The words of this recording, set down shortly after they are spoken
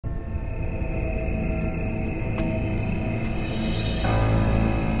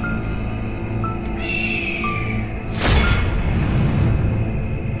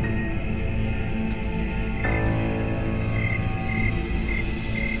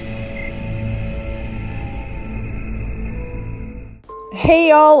Hey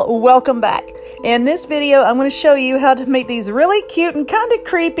y'all, welcome back. In this video, I'm going to show you how to make these really cute and kind of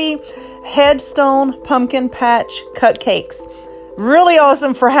creepy headstone pumpkin patch cupcakes. Really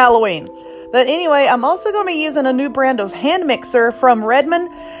awesome for Halloween. But anyway, I'm also going to be using a new brand of hand mixer from Redmond.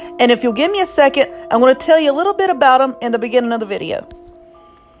 And if you'll give me a second, I'm going to tell you a little bit about them in the beginning of the video.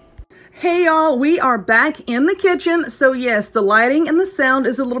 Hey y'all, we are back in the kitchen. So yes, the lighting and the sound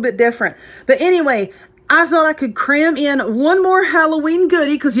is a little bit different. But anyway, I thought I could cram in one more Halloween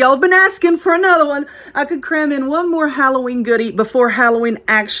goodie because y'all have been asking for another one. I could cram in one more Halloween goodie before Halloween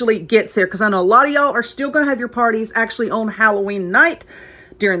actually gets here, because I know a lot of y'all are still going to have your parties actually on Halloween night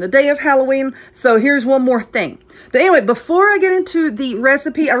during the day of Halloween. So here's one more thing. But anyway, before I get into the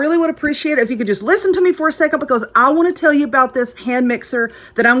recipe, I really would appreciate it if you could just listen to me for a second, because I want to tell you about this hand mixer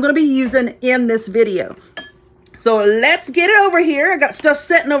that I'm going to be using in this video. So let's get it over here. I got stuff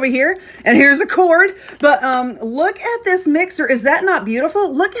sitting over here, and here's a cord. But look at this mixer. Is that not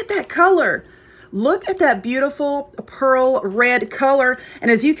beautiful? Look at that color. Look at that beautiful pearl red color. And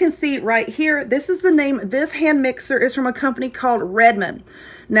as you can see right here, this is the name. This hand mixer is from a company called Redmond.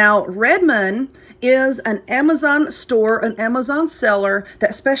 Now, Redmond is an Amazon store, an Amazon seller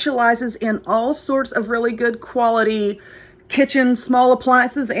that specializes in all sorts of really good quality kitchen small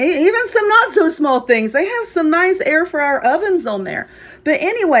appliances, even some not so small things. They have some nice air fryer ovens on there. But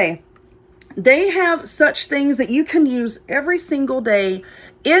anyway, they have such things that you can use every single day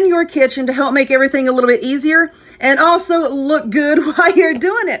in your kitchen to help make everything a little bit easier and also look good while you're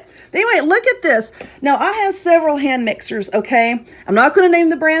doing it. But anyway, look at this. Now, I have several hand mixers, okay? I'm not going to name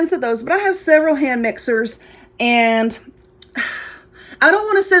the brands of those, but I have several hand mixers, and I don't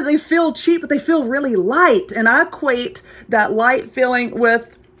want to say they feel cheap, but they feel really light. And I equate that light feeling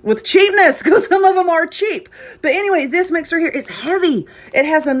with cheapness, because some of them are cheap. But anyway, this mixer here is heavy. It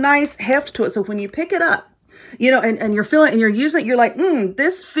has a nice heft to it. So when you pick it up, you know, and you're feeling and you're using it, you're like,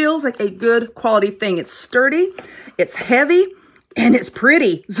 this feels like a good quality thing. It's sturdy, it's heavy, and it's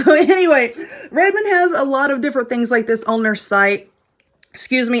pretty. So anyway, Redmond has a lot of different things like this on their site.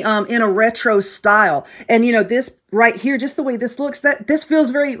 Excuse me, in a retro style. And you know, this right here, just the way this looks, this feels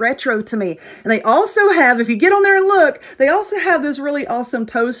very retro to me. And they also have, if you get on there and look, they also have this really awesome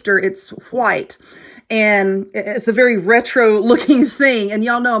toaster. It's white and it's a very retro looking thing. And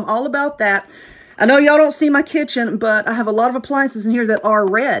y'all know I'm all about that. I know y'all don't see my kitchen, but I have a lot of appliances in here that are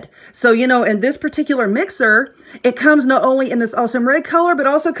red. So, you know, in this particular mixer, it comes not only in this awesome red color, but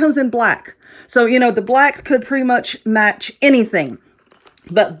also comes in black. So, you know, the black could pretty much match anything.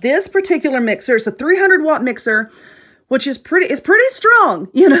 But this particular mixer, it's a 300 watt mixer, which is pretty strong,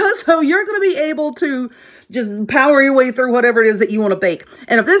 you know, so you're going to be able to just power your way through whatever it is that you want to bake.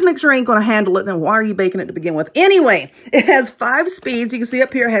 And if this mixer ain't going to handle it, then why are you baking it to begin with? Anyway, it has 5 speeds. You can see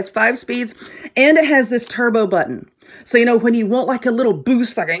up here, it has 5 speeds, and it has this turbo button. So, you know, when you want like a little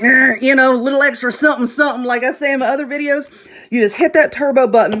boost, like a, you know, little extra something, like I say in my other videos, you just hit that turbo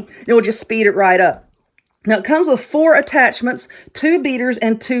button, and it will just speed it right up. Now, it comes with 4 attachments, 2 beaters,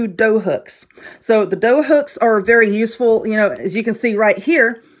 and 2 dough hooks. So the dough hooks are very useful. You know, as you can see right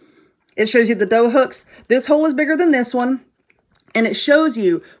here, it shows you the dough hooks. This hole is bigger than this one. And it shows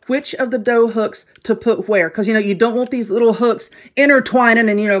you which of the dough hooks to put where. Because, you know, you don't want these little hooks intertwining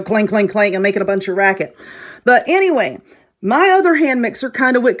and, you know, clank, clank, clank, and making a bunch of racket. But anyway, my other hand mixer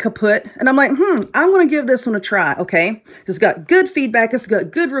kind of went kaput, and I'm like, I'm going to give this one a try, okay? It's got good feedback. It's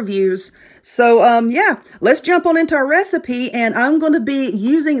got good reviews. So, yeah, let's jump on into our recipe, and I'm going to be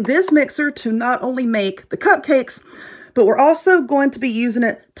using this mixer to not only make the cupcakes, but we're also going to be using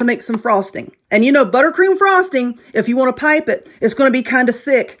it to make some frosting. And you know, buttercream frosting, if you want to pipe it, it's going to be kind of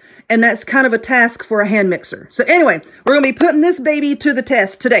thick, and that's kind of a task for a hand mixer. So anyway, we're going to be putting this baby to the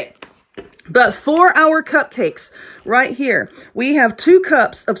test today. But for our cupcakes, right here, we have 2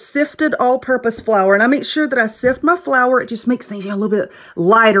 cups of sifted all-purpose flour. And I make sure that I sift my flour. It just makes things, you know, a little bit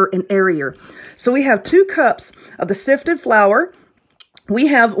lighter and airier. So we have 2 cups of the sifted flour. We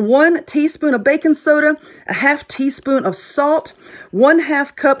have 1 teaspoon of baking soda, a ½ teaspoon of salt,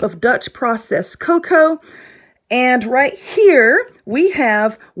 1/2 cup of Dutch processed cocoa. And right here, we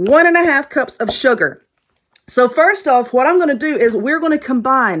have 1½ cups of sugar. So first off, what I'm going to do is we're going to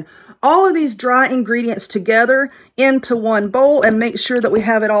combine all of these dry ingredients together into one bowl and make sure that we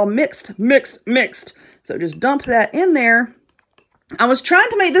have it all mixed. So just dump that in there. I was trying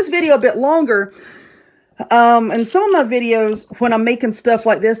to make this video a bit longer. And some of my videos, when I'm making stuff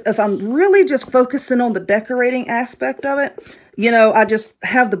like this, if I'm really just focusing on the decorating aspect of it, you know, I just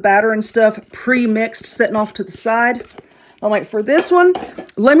have the batter and stuff pre-mixed sitting off to the side. I'm like, for this one,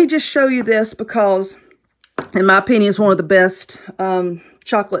 let me just show you this because, in my opinion, it's one of the best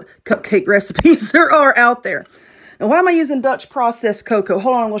chocolate cupcake recipes there are out there. And why am I using Dutch processed cocoa?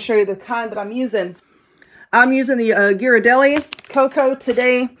 Hold on, I'm going to show you the kind that I'm using. I'm using the Ghirardelli cocoa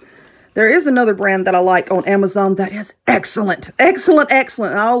today. There is another brand that I like on Amazon that is excellent. Excellent,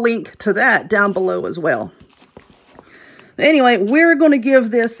 excellent. And I'll link to that down below as well. Anyway, we're going to give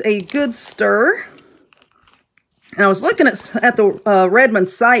this a good stir. And I was looking at the Redmond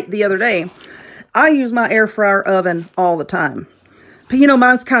site the other day. I use my air fryer oven all the time. But, you know,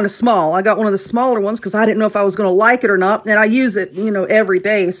 mine's kind of small. I got one of the smaller ones because I didn't know if I was going to like it or not. And I use it, you know, every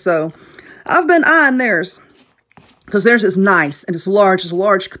day. So I've been eyeing theirs because theirs is nice and it's large. It's a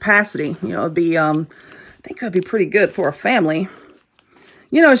large capacity. You know, it'd be, I think it'd be pretty good for a family.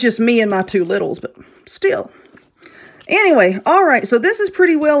 You know, it's just me and my two littles, but still. Anyway, all right. So this is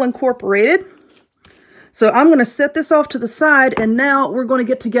pretty well incorporated. So I'm going to set this off to the side, and now we're going to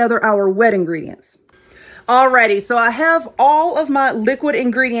get together our wet ingredients. Alrighty, so I have all of my liquid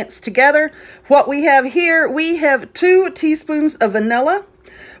ingredients together. What we have here, we have 2 teaspoons of vanilla.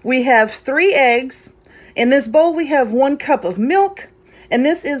 We have 3 eggs. In this bowl, we have 1 cup of milk. And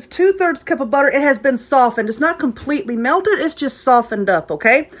this is 2/3 cup of butter. It has been softened. It's not completely melted. It's just softened up,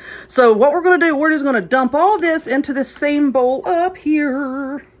 okay? So what we're going to do, we're just going to dump all this into this same bowl up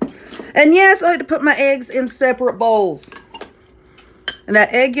here. And yes, I like to put my eggs in separate bowls. And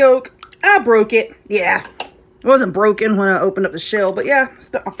that egg yolk, I broke it. Yeah, it wasn't broken when I opened up the shell, but yeah, I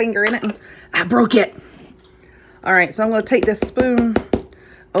stuck my finger in it and I broke it. All right, so I'm going to take this spoon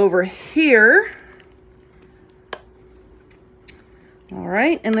over here. All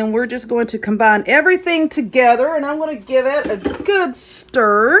right, and then we're just going to combine everything together, and I'm going to give it a good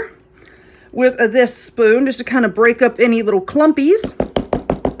stir with this spoon just to kind of break up any little clumpies.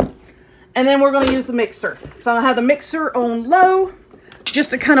 And then we're going to use the mixer. So I'll have the mixer on low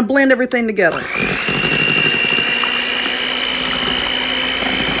just to kind of blend everything together.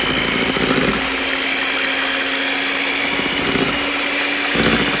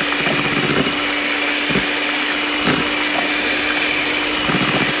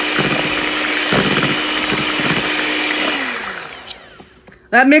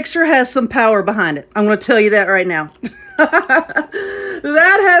 That mixer has some power behind it. I'm going to tell you that right now.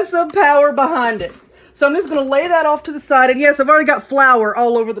 That has some power behind it. So I'm just going to lay that off to the side. And yes, I've already got flour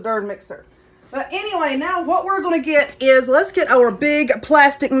all over the darn mixer. But anyway, now what we're going to get is, let's get our big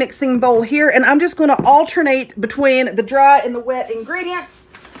plastic mixing bowl here. And I'm just going to alternate between the dry and the wet ingredients.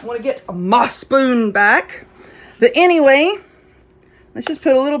 I want to get my spoon back. But anyway, let's just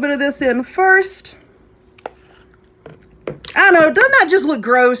put a little bit of this in first. I know, doesn't that just look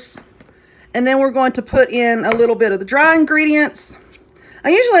gross? And then we're going to put in a little bit of the dry ingredients. I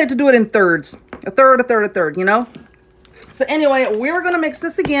usually like to do it in thirds. A third, a third, a third, you know? So anyway, we're going to mix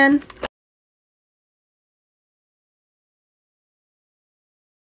this again.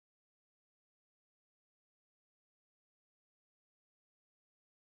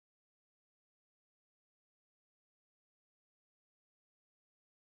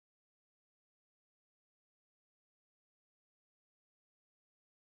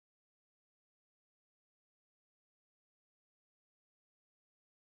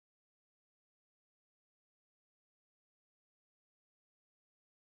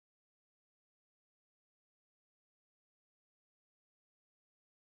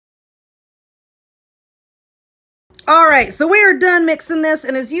 All right, so we are done mixing this,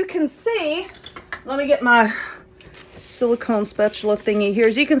 and as you can see, let me get my silicone spatula thingy here.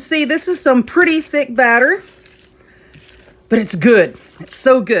 As you can see, this is some pretty thick batter, but it's good. It's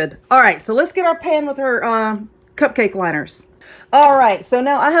so good. All right, so let's get our pan with our cupcake liners. All right, so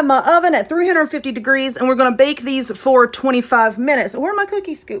now I have my oven at 350 degrees, and we're going to bake these for 25 minutes. Where'd my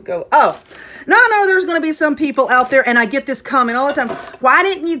cookie scoop go? Oh, no, there's going to be some people out there, and I get this comment all the time. Why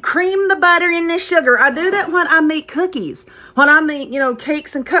didn't you cream the butter in the sugar? I do that when I make cookies. When I make, you know,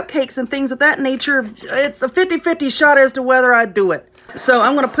 cakes and cupcakes and things of that nature, it's a 50-50 shot as to whether I do it. So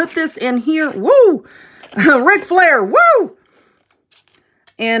I'm going to put this in here. Woo! Ric Flair, woo!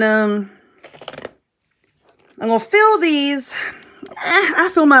 And I'm going to fill these. I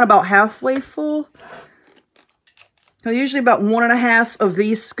fill mine about halfway full. Usually about 1.5 of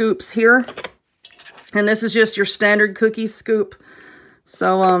these scoops here. And this is just your standard cookie scoop.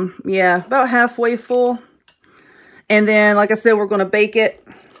 So, yeah, about halfway full. And then, like I said, we're going to bake it.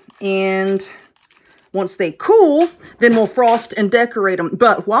 And once they cool, then we'll frost and decorate them.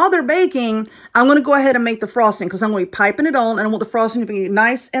 But while they're baking, I'm going to go ahead and make the frosting because I'm going to be piping it on. And I want the frosting to be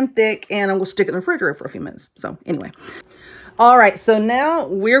nice and thick. And I'm going to stick it in the refrigerator for a few minutes. So, anyway. All right, so now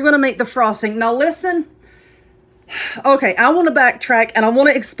we're going to make the frosting. Now, listen. Okay, I want to backtrack and I want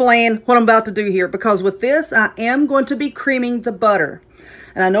to explain what I'm about to do here because with this, I am going to be creaming the butter.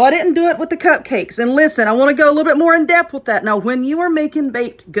 And I know I didn't do it with the cupcakes. And listen, I want to go a little bit more in depth with that. Now, when you are making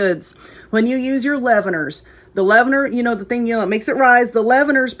baked goods, when you use your leaveners, the leavener, you know, the thing, you know, that makes it rise, the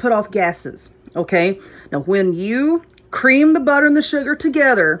leaveners put off gases, okay? Now, when you cream the butter and the sugar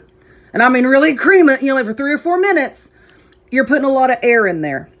together, and I mean really cream it, you know, like for 3 or 4 minutes, you're putting a lot of air in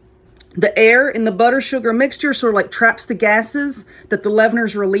there. The air in the butter sugar mixture sort of like traps the gases that the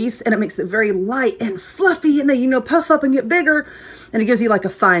leaveners release, and it makes it very light and fluffy, and they, you know, puff up and get bigger, and it gives you like a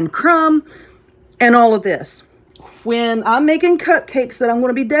fine crumb and all of this. When I'm making cupcakes that I'm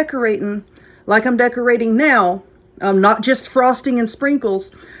going to be decorating, like I'm decorating now, not just frosting and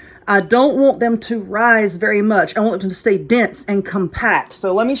sprinkles, I don't want them to rise very much. I want them to stay dense and compact.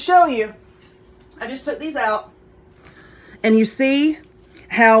 So let me show you. I just took these out, and you see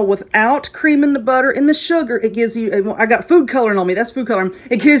how without creaming the butter and the sugar, it gives you, I got food coloring on me, that's food coloring.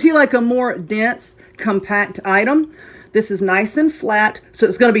 It gives you like a more dense, compact item. This is nice and flat, so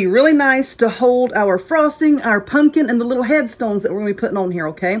it's gonna be really nice to hold our frosting, our pumpkin, and the little headstones that we're gonna be putting on here,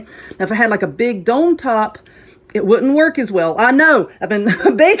 okay? Now, if I had like a big dome top, it wouldn't work as well. I know, I've been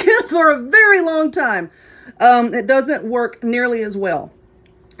baking for a very long time. It doesn't work nearly as well.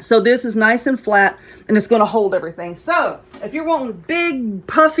 So this is nice and flat, and it's going to hold everything. So if you're wanting big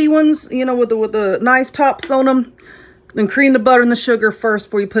puffy ones, you know, with the nice tops on them, then cream the butter and the sugar first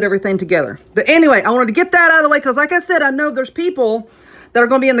before you put everything together. But anyway, I wanted to get that out of the way because, like I said, I know there's people that are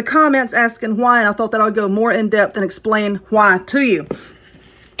going to be in the comments asking why, and I thought that I would go more in depth and explain why to you.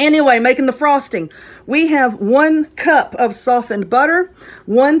 Anyway, making the frosting. We have 1 cup of softened butter,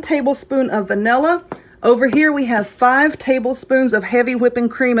 1 tablespoon of vanilla. Over here we have 5 tablespoons of heavy whipping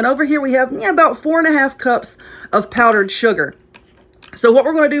cream, and over here we have about 4.5 cups of powdered sugar. So what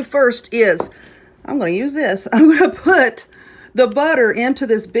we're going to do first is, I'm going to use this. I'm going to put the butter into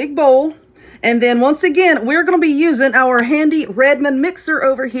this big bowl, and then once again, we're going to be using our handy Redmond mixer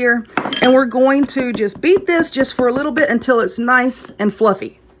over here, and we're going to just beat this just for a little bit until it's nice and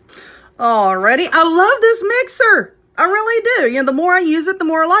fluffy. Alrighty, I love this mixer. I really do. You know, the more I use it, the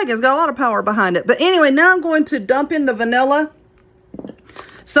more I like it. It's got a lot of power behind it. But anyway, now I'm going to dump in the vanilla.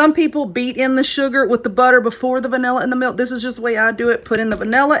 Some people beat in the sugar with the butter before the vanilla and the milk. This is just the way I do it. Put in the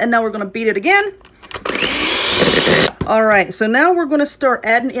vanilla, and now we're going to beat it again. All right, so now we're going to start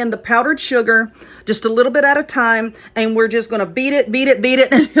adding in the powdered sugar just a little bit at a time, and we're just going to beat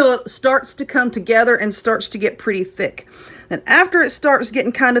it until it starts to come together and starts to get pretty thick. And after it starts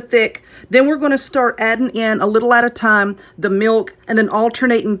getting kind of thick, then we're going to start adding in a little at a time the milk, and then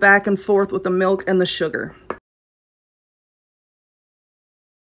alternating back and forth with the milk and the sugar.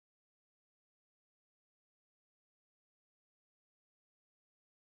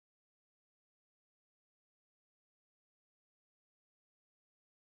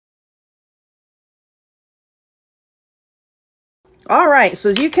 All right,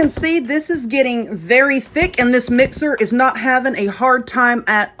 so as you can see, this is getting very thick, and this mixer is not having a hard time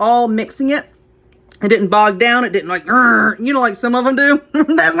at all mixing it. It didn't bog down. It didn't like, you know, like some of them do.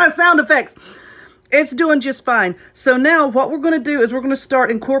 That's my sound effects. It's doing just fine. So now what we're going to do is we're going to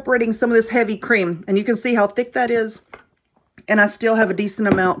start incorporating some of this heavy cream, and you can see how thick that is. And I still have a decent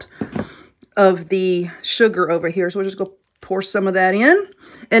amount of the sugar over here. So we're just going to pour some of that in.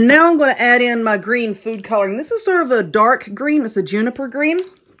 And now I'm going to add in my green food coloring. This is sort of a dark green. It's a juniper green.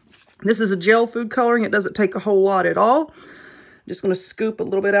 This is a gel food coloring. It doesn't take a whole lot at all. I'm just going to scoop a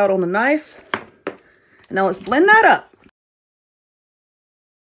little bit out on the knife. And now let's blend that up.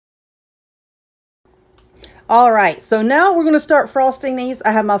 All right, so now we're going to start frosting these.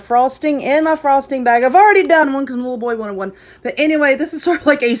 I have my frosting in my frosting bag. I've already done one because my little boy wanted one. But anyway, this is sort of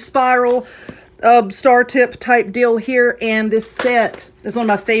like a spiral star tip type deal here, and this set is one of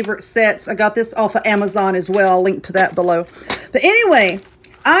my favorite sets. I got this off of Amazon as well. I'll link to that below. But anyway,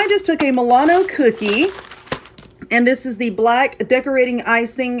 I just took a Milano cookie, and this is the black decorating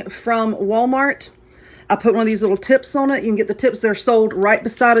icing from Walmart. I put one of these little tips on it. You can get the tips. They're sold right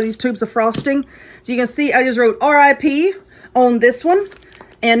beside of these tubes of frosting. So you can see I just wrote RIP on this one.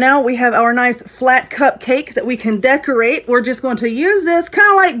 And now we have our nice flat cupcake that we can decorate. We're just going to use this kind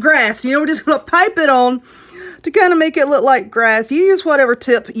of like grass. You know, we're just going to pipe it on to kind of make it look like grass. You use whatever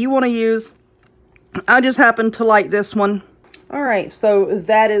tip you want to use. I just happen to like this one. All right, so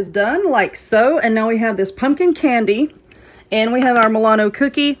that is done like so. And now we have this pumpkin candy. And we have our Milano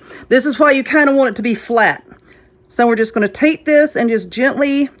cookie. This is why you kind of want it to be flat. So we're just going to take this and just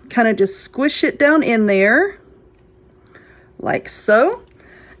gently kind of just squish it down in there. Like so.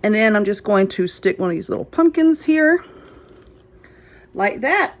 And then I'm just going to stick one of these little pumpkins here. Like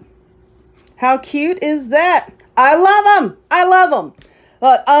that. How cute is that? I love them. I love them.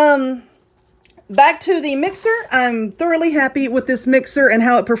 But back to the mixer. I'm thoroughly happy with this mixer and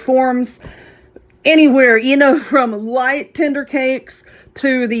how it performs anywhere, you know, from light tender cakes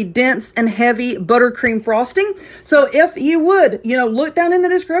to the dense and heavy buttercream frosting. So if you would, you know, look down in the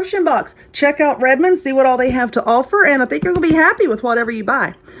description box, check out Redmond, see what all they have to offer, and I think you're gonna be happy with whatever you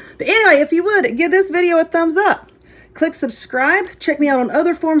buy. But anyway, if you would, give this video a thumbs up. Click subscribe, check me out on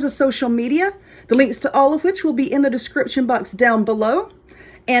other forms of social media, the links to all of which will be in the description box down below.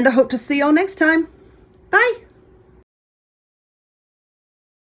 And I hope to see y'all next time. Bye.